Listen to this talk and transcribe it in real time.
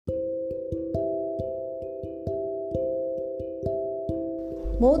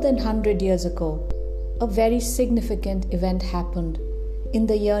More than 100 years ago, a very significant event happened in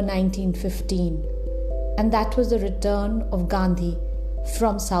the year 1915, and that was the return of Gandhi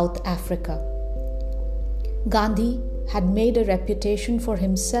from South Africa. Gandhi had made a reputation for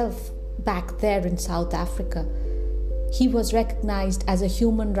himself back there in South Africa. He was recognized as a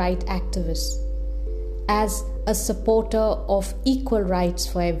human rights activist, as a supporter of equal rights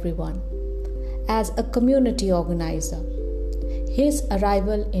for everyone, as a community organizer. His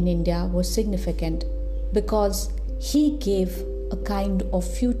arrival in India was significant because he gave a kind of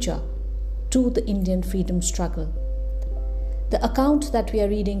future to the Indian freedom struggle. The account that we are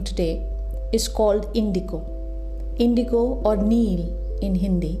reading today is called Indigo. Indigo, or Neel in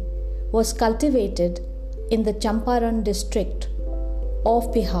Hindi, was cultivated in the Champaran district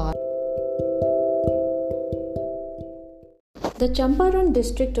of Bihar. The Champaran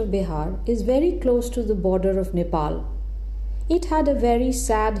district of Bihar is very close to the border of Nepal. It had a very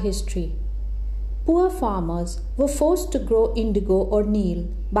sad history. Poor farmers were forced to grow indigo or Neel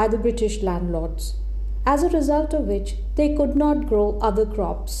by the British landlords, as a result of which they could not grow other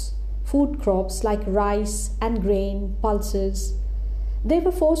crops, food crops like rice and grain, pulses. They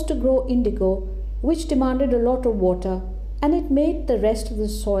were forced to grow indigo, which demanded a lot of water, and it made the rest of the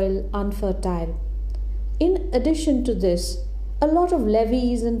soil unfertile. In addition to this, a lot of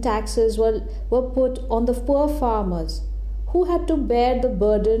levies and taxes were put on the poor farmers, who had to bear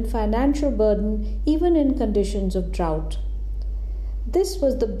the financial burden, even in conditions of drought. This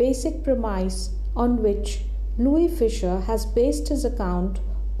was the basic premise on which Louis Fischer has based his account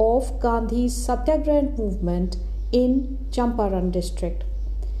of Gandhi's Satyagraha movement in Champaran district.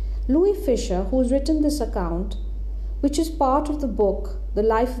 Louis Fischer, who has written this account, which is part of the book The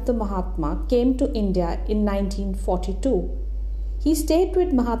Life of the Mahatma, came to India in 1942. He stayed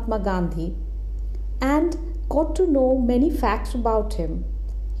with Mahatma Gandhi and got to know many facts about him.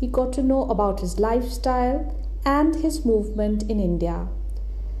 He got to know about his lifestyle and his movement in India.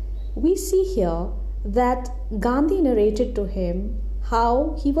 We see here that Gandhi narrated to him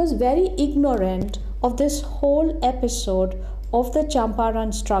how he was very ignorant of this whole episode of the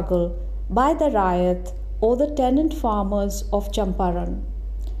Champaran struggle by the Rayat or the tenant farmers of Champaran.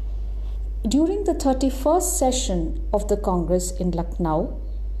 During the 31st session of the Congress in Lucknow,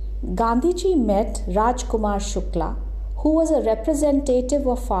 Gandhiji met Rajkumar Shukla, who was a representative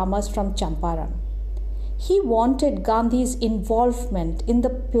of farmers from Champaran. He wanted Gandhi's involvement in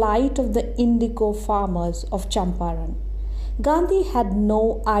the plight of the indigo farmers of Champaran. Gandhi had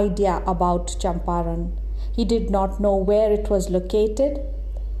no idea about Champaran. He did not know where it was located,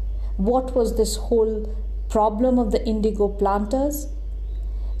 what was this whole problem of the indigo planters.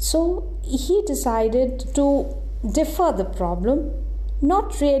 So he decided to defer the problem,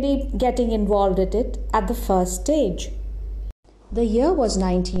 not really getting involved in it at the first stage. The year was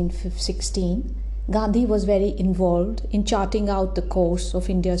 1916. Gandhi was very involved in charting out the course of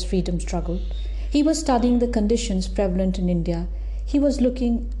India's freedom struggle. He was studying the conditions prevalent in India. He was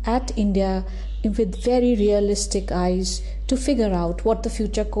looking at India with very realistic eyes to figure out what the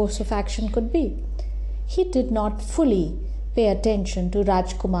future course of action could be. He did not fully pay attention to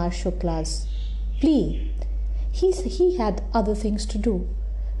Rajkumar Shukla's plea. He had other things to do.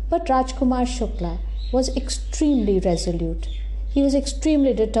 But Rajkumar Shukla was extremely resolute. He was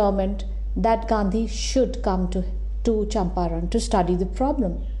extremely determined that Gandhi should come to Champaran to study the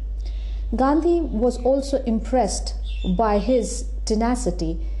problem. Gandhi was also impressed by his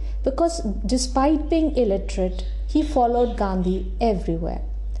tenacity because despite being illiterate, he followed Gandhi everywhere.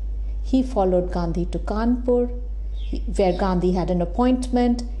 He followed Gandhi to Kanpur, where Gandhi had an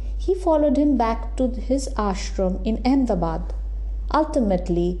appointment. He followed him back to his ashram in Ahmedabad.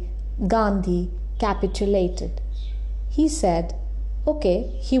 Ultimately, Gandhi capitulated. He said, okay,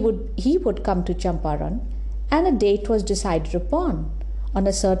 he would come to Champaran, and a date was decided upon. On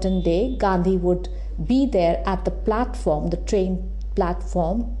a certain day, Gandhi would be there at the platform, the train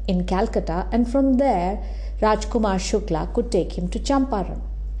platform in Calcutta, and from there, Rajkumar Shukla could take him to Champaran.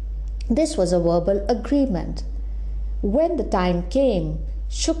 This was a verbal agreement. When the time came,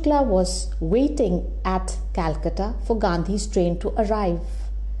 Shukla was waiting at Calcutta for Gandhi's train to arrive.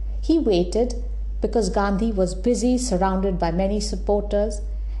 He waited because Gandhi was busy, surrounded by many supporters,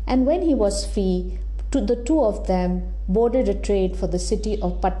 and when he was free, the two of them boarded a train for the city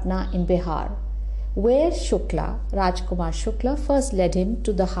of Patna in Bihar, where Rajkumar Shukla, first led him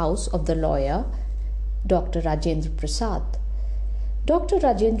to the house of the lawyer, Dr. Rajendra Prasad. Dr.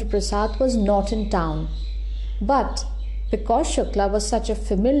 Rajendra Prasad was not in town, but because Shukla was such a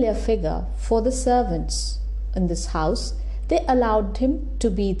familiar figure for the servants in this house, they allowed him to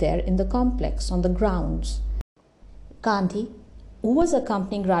be there in the complex on the grounds. Gandhi who was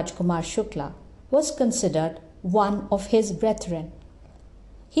accompanying Rajkumar Shukla, was considered one of his brethren.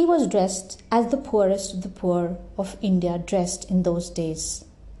 He was dressed as the poorest of the poor of India dressed in those days,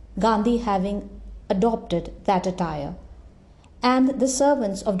 Gandhi having adopted that attire, and the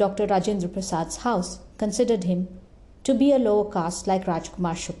servants of Dr. Rajendra Prasad's house considered him to be a lower caste like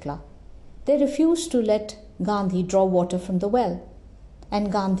Rajkumar Shukla. They refused to let Gandhi draw water from the well,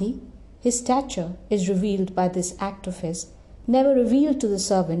 and Gandhi, his stature is revealed by this act of his, never revealed to the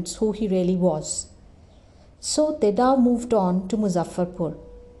servants who he really was. So they now moved on to Muzaffarpur.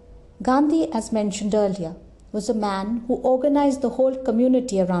 Gandhi, as mentioned earlier, was a man who organized the whole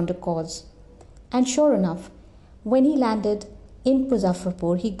community around a cause. And sure enough, when he landed in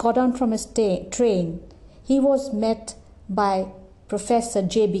Muzaffarpur, he got on from his train. He was met by Professor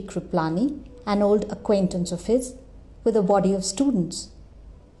J.B. Kriplani, an old acquaintance of his, with a body of students.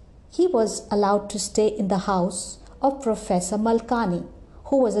 He was allowed to stay in the house of Professor Malkani,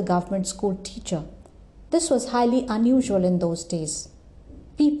 who was a government school teacher. This was highly unusual in those days.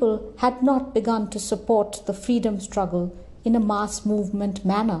 People had not begun to support the freedom struggle in a mass movement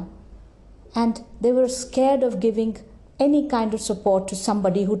manner, and they were scared of giving any kind of support to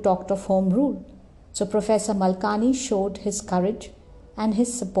somebody who talked of home rule. So Professor Malkani showed his courage and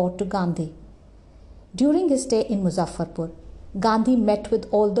his support to Gandhi. During his stay in Muzaffarpur, Gandhi met with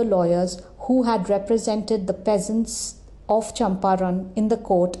all the lawyers who had represented the peasants of Champaran in the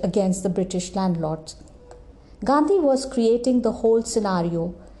court against the British landlords. Gandhi was creating the whole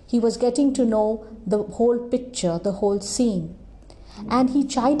scenario. He was getting to know the whole picture, the whole scene. And he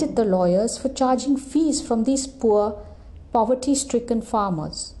chided the lawyers for charging fees from these poor, poverty-stricken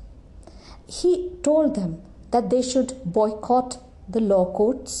farmers. He told them that they should boycott the law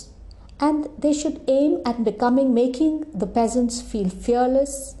courts and they should aim at making the peasants feel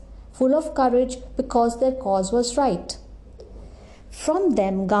fearless, full of courage because their cause was right. From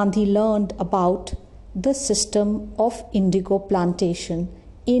them, Gandhi learned about the system of indigo plantation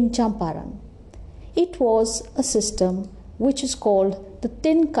in Champaran. It was a system which is called the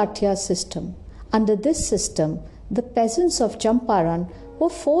Tin Katya system. Under this system, the peasants of Champaran were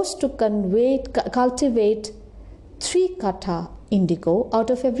forced to cultivate 3 katha indigo out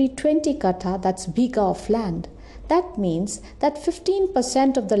of every 20 katha, that's bigha of land. That means that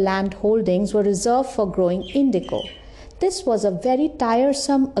 15% of the land holdings were reserved for growing indigo. This was a very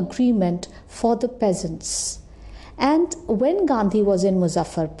tiresome agreement for the peasants. And when Gandhi was in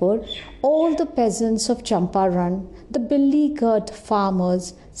Muzaffarpur, all the peasants of Champaran, the beleaguered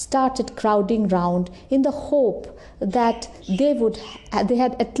farmers, started crowding round in the hope that they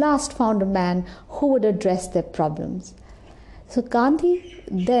had at last found a man who would address their problems. So Gandhi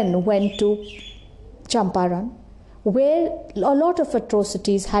then went to Champaran, where a lot of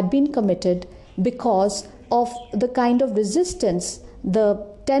atrocities had been committed because of the kind of resistance the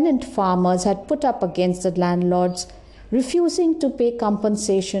tenant farmers had put up against the landlords, refusing to pay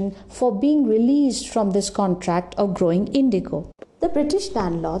compensation for being released from this contract of growing indigo. The British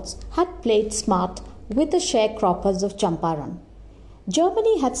landlords had played smart with the sharecroppers of Champaran.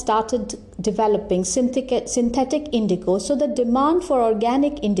 Germany had started developing synthetic indigo, so the demand for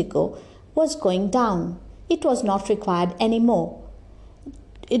organic indigo was going down. It was not required anymore.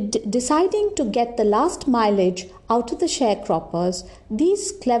 Deciding to get the last mileage out of the sharecroppers,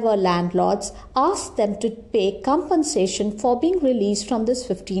 these clever landlords asked them to pay compensation for being released from this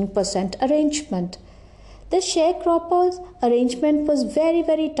 15% arrangement. The sharecroppers arrangement was very,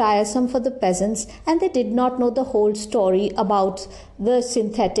 very tiresome for the peasants, and they did not know the whole story about the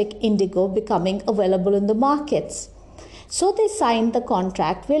synthetic indigo becoming available in the markets. So they signed the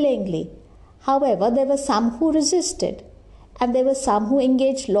contract willingly. However, there were some who resisted, and there were some who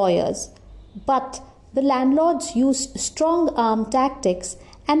engaged lawyers. But the landlords used strong arm tactics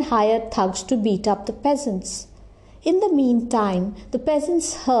and hired thugs to beat up the peasants. In the meantime, the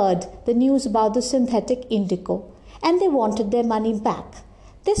peasants heard the news about the synthetic indigo and they wanted their money back.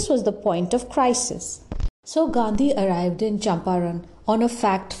 This was the point of crisis. So Gandhi arrived in Champaran on a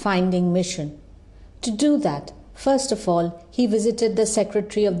fact-finding mission. To do that, first of all, he visited the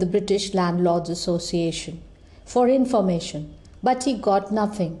secretary of the British Landlords Association for information, but he got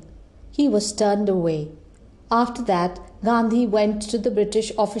nothing. He was turned away. After that, Gandhi went to the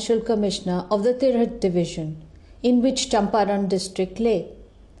British Official Commissioner of the Tirhat Division, in which Champaran district lay.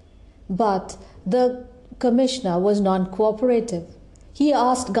 But the commissioner was non-cooperative. He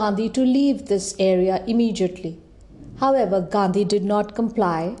asked Gandhi to leave this area immediately. However, Gandhi did not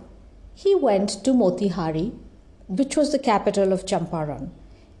comply. He went to Motihari, which was the capital of Champaran.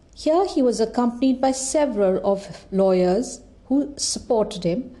 Here he was accompanied by several of lawyers who supported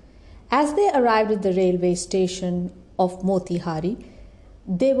him. As they arrived at the railway station of Motihari,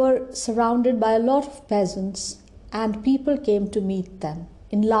 they were surrounded by a lot of peasants, and people came to meet them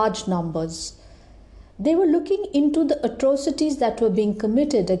in large numbers. They were looking into the atrocities that were being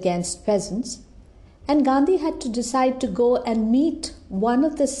committed against peasants, and Gandhi had to decide to go and meet one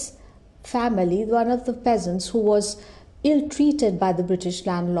of this family, one of the peasants who was ill-treated by the British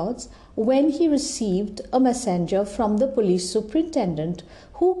landlords, when he received a messenger from the police superintendent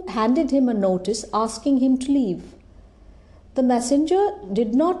who handed him a notice asking him to leave. The messenger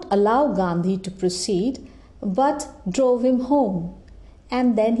did not allow Gandhi to proceed but drove him home,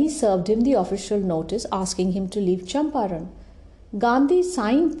 and then he served him the official notice asking him to leave Champaran. Gandhi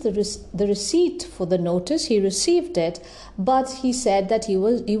signed the receipt for the notice, he received it, but he said that he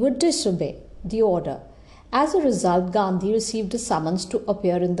would disobey the order. As a result, Gandhi received a summons to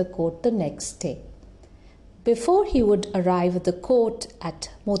appear in the court the next day. Before he would arrive at the court at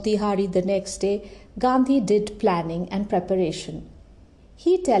Motihari the next day, Gandhi did planning and preparation.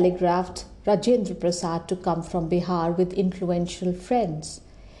 He telegraphed Rajendra Prasad to come from Bihar with influential friends.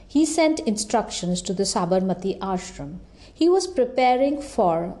 He sent instructions to the Sabarmati ashram. He was preparing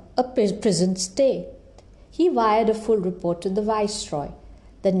for a prison stay. He wired a full report to the viceroy.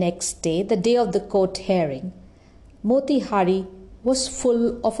 The next day, the day of the court hearing, Motihari was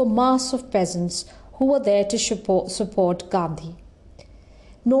full of a mass of peasants who were there to support Gandhi.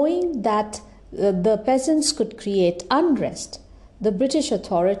 Knowing that the peasants could create unrest, the British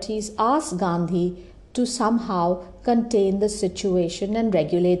authorities asked Gandhi to somehow contain the situation and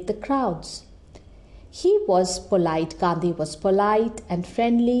regulate the crowds. He was polite, Gandhi was polite and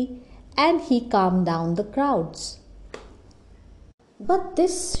friendly, and he calmed down the crowds. But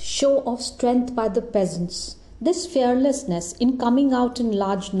this show of strength by the peasants, this fearlessness in coming out in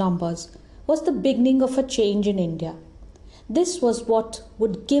large numbers, was the beginning of a change in India. This was what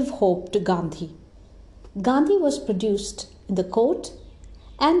would give hope to Gandhi. Gandhi was produced in the court,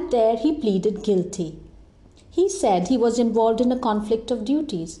 and there he pleaded guilty. He said he was involved in a conflict of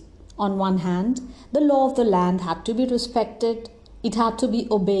duties. On one hand, the law of the land had to be respected, it had to be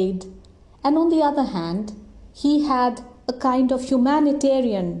obeyed, and on the other hand, he had a kind of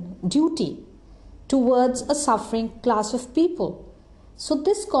humanitarian duty towards a suffering class of people. So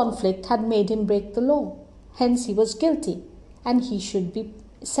this conflict had made him break the law. Hence he was guilty and he should be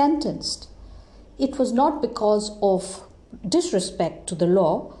sentenced. It was not because of disrespect to the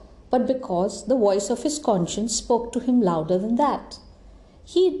law, but because the voice of his conscience spoke to him louder than that.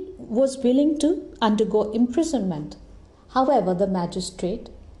 He was willing to undergo imprisonment. However, the magistrate,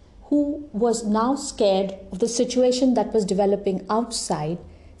 who was now scared of the situation that was developing outside,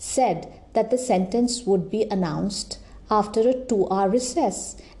 said that the sentence would be announced after a 2-hour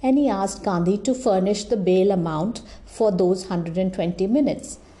recess, and he asked Gandhi to furnish the bail amount for those 120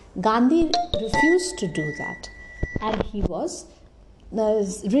 minutes. Gandhi refused to do that, and he was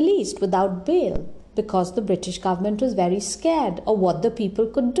released without bail because the British government was very scared of what the people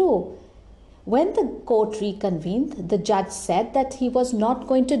could do. When the court reconvened, the judge said that he was not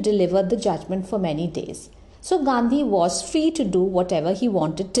going to deliver the judgment for many days. So Gandhi was free to do whatever he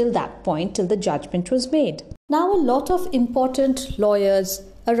wanted till that point, till the judgment was made. Now a lot of important lawyers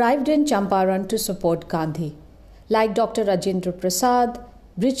arrived in Champaran to support Gandhi, like Dr. Rajendra Prasad,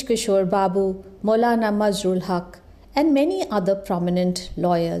 Brij Kishore Babu, Maulana Mazrul Haq, and many other prominent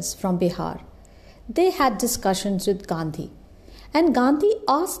lawyers from Bihar. They had discussions with Gandhi, and Gandhi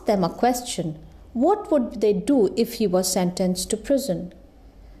asked them a question: what would they do if he was sentenced to prison?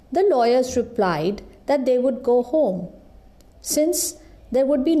 The lawyers replied that they would go home, since there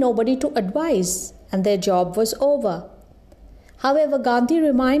would be nobody to advise and their job was over. However, Gandhi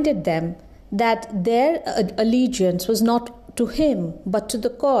reminded them that their allegiance was not to him but to the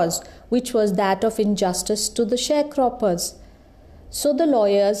cause, which was that of injustice to the sharecroppers. So the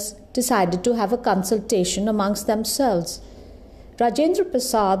lawyers decided to have a consultation amongst themselves. Rajendra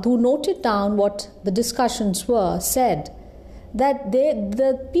Prasad, who noted down what the discussions were, said that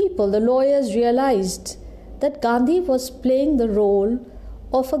the lawyers realized that Gandhi was playing the role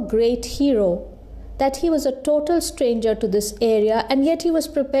of a great hero, that he was a total stranger to this area, and yet he was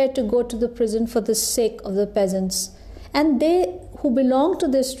prepared to go to the prison for the sake of the peasants. And they who belonged to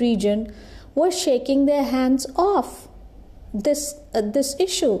this region were shaking their hands off this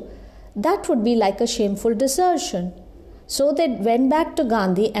issue. That would be like a shameful desertion. So they went back to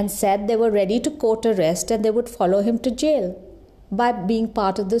Gandhi and said they were ready to court arrest and they would follow him to jail by being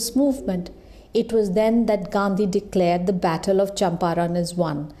part of this movement. It was then that Gandhi declared the Battle of Champaran as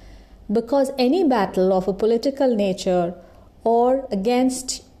won, because any battle of a political nature or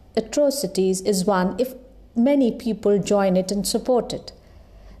against atrocities is won if many people join it and support it.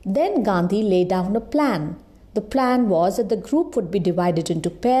 Then Gandhi laid down a plan The plan was that the group would be divided into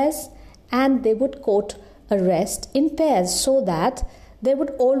pairs and they would, quote, arrest in pairs so that there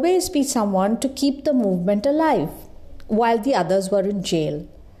would always be someone to keep the movement alive while the others were in jail.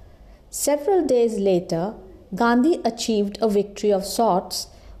 Several days later, Gandhi achieved a victory of sorts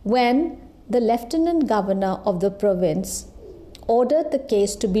when the lieutenant governor of the province ordered the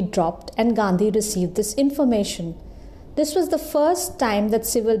case to be dropped and Gandhi received this information. This was the first time that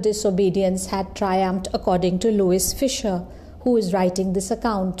civil disobedience had triumphed, according to Louis Fischer, who is writing this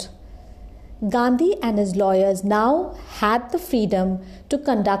account. Gandhi and his lawyers now had the freedom to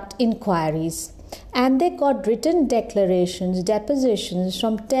conduct inquiries, and they got written declarations, depositions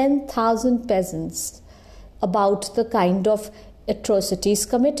from 10,000 peasants about the kind of atrocities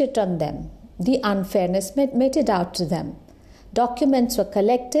committed on them, the unfairness meted out to them. Documents were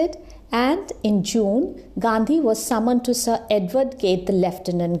collected, and in June, Gandhi was summoned to Sir Edward Gate, the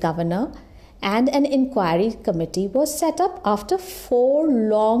Lieutenant Governor, and an inquiry committee was set up after 4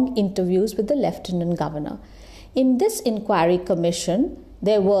 long interviews with the Lieutenant Governor. In this inquiry commission,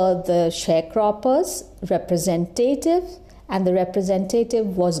 there were the sharecroppers, representative, and the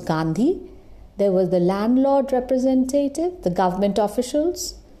representative was Gandhi. There was the landlord representative, the government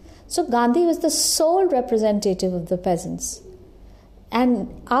officials. So Gandhi was the sole representative of the peasants.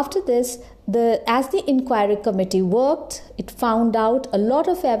 And after this, as the inquiry committee worked, it found out a lot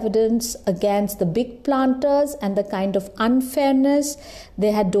of evidence against the big planters and the kind of unfairness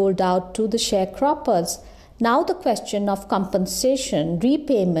they had doled out to the sharecroppers. Now the question of compensation,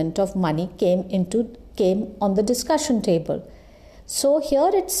 repayment of money came on the discussion table. So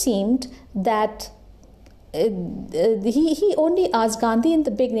here it seemed that he only asked, Gandhi in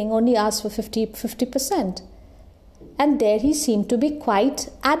the beginning only asked for 50%. And there he seemed to be quite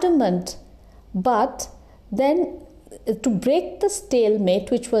adamant. But then, to break the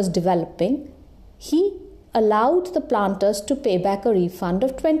stalemate which was developing, he allowed the planters to pay back a refund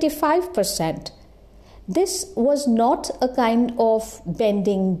of 25%. This was not a kind of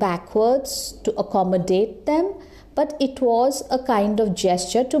bending backwards to accommodate them, but it was a kind of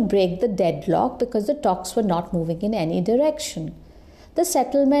gesture to break the deadlock because the talks were not moving in any direction. The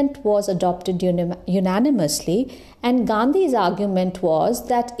settlement was adopted unanimously, and Gandhi's argument was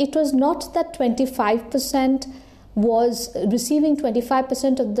that it was not that 25% was receiving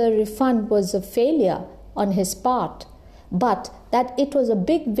 25% of the refund was a failure on his part, but that it was a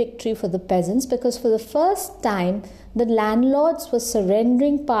big victory for the peasants because for the first time the landlords were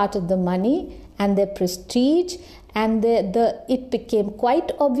surrendering part of the money and their prestige, and it became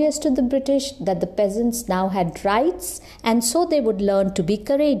quite obvious to the British that the peasants now had rights, and so they would learn to be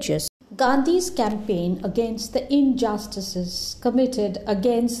courageous. Gandhi's campaign against the injustices committed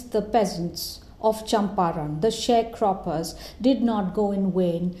against the peasants of Champaran, the sharecroppers, did not go in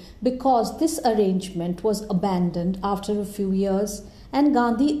vain because this arrangement was abandoned after a few years and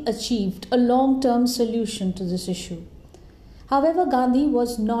Gandhi achieved a long-term solution to this issue. However, Gandhi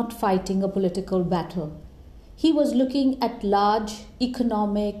was not fighting a political battle. He was looking at large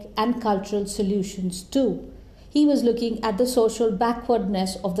economic and cultural solutions too. He was looking at the social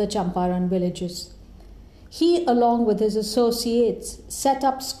backwardness of the Champaran villages. He, along with his associates, set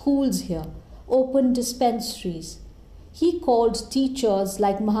up schools here, opened dispensaries. He called teachers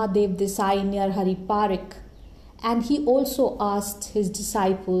like Mahadev Desai near Hariparik, and he also asked his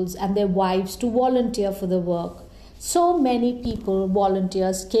disciples and their wives to volunteer for the work. So many people,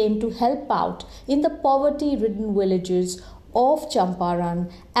 volunteers, came to help out in the poverty-ridden villages of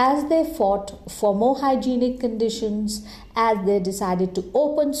Champaran as they fought for more hygienic conditions, as they decided to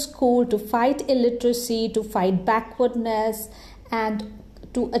open school, to fight illiteracy, to fight backwardness, and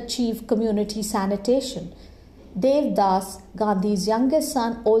to achieve community sanitation. Dev Das, Gandhi's youngest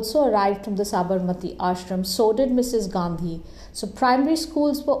son, also arrived from the Sabarmati ashram. So did Mrs. Gandhi. So primary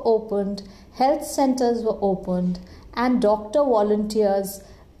schools were opened, health centers were opened, and doctor volunteers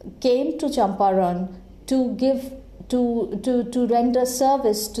came to Champaran to render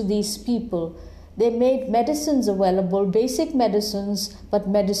service to these people. They made medicines available, basic medicines, but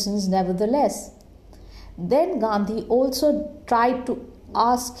medicines nevertheless. Then Gandhi also tried to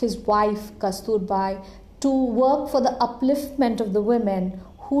ask his wife Kasturbai to work for the upliftment of the women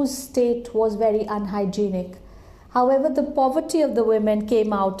whose state was very unhygienic. However, the poverty of the women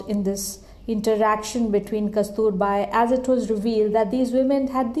came out in this interaction between Kasturbai, as it was revealed that these women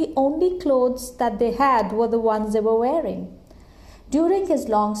had the only clothes that they had were the ones they were wearing. During his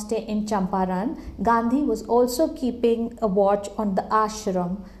long stay in Champaran, Gandhi was also keeping a watch on the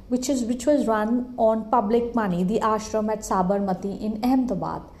ashram, which was run on public money, the ashram at Sabarmati in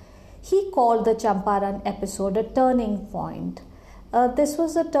Ahmedabad. He called the Champaran episode a turning point. This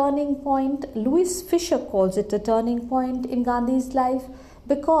was a turning point. Louis Fischer calls it a turning point in Gandhi's life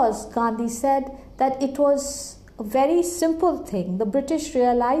because Gandhi said that it was a very simple thing. The British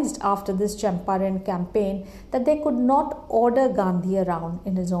realized after this Champaran campaign that they could not order Gandhi around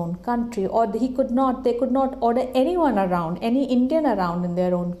in his own country, or they could not order anyone around, any Indian around in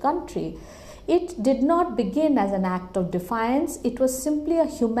their own country. It did not begin as an act of defiance. It was simply a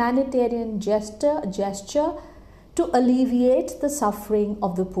humanitarian gesture to alleviate the suffering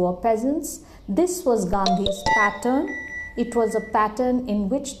of the poor peasants. This was Gandhi's pattern. It was a pattern in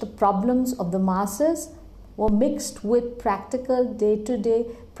which the problems of the masses were mixed with practical day-to-day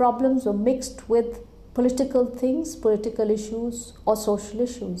problems, were mixed with political things, political issues or social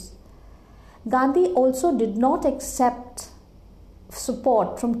issues. Gandhi also did not accept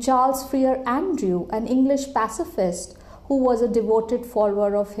support from Charles Freer Andrew, an English pacifist who was a devoted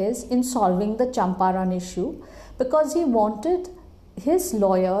follower of his in solving the Champaran issue, because he wanted his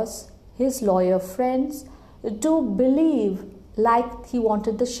lawyers, his lawyer friends, to believe, like he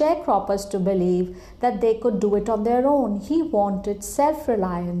wanted the sharecroppers to believe, that they could do it on their own. He wanted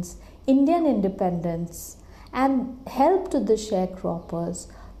self-reliance, Indian independence, and help to the sharecroppers.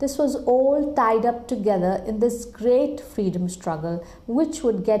 This was all tied up together in this great freedom struggle, which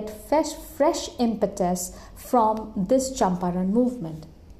would get fresh impetus from this Champaran movement.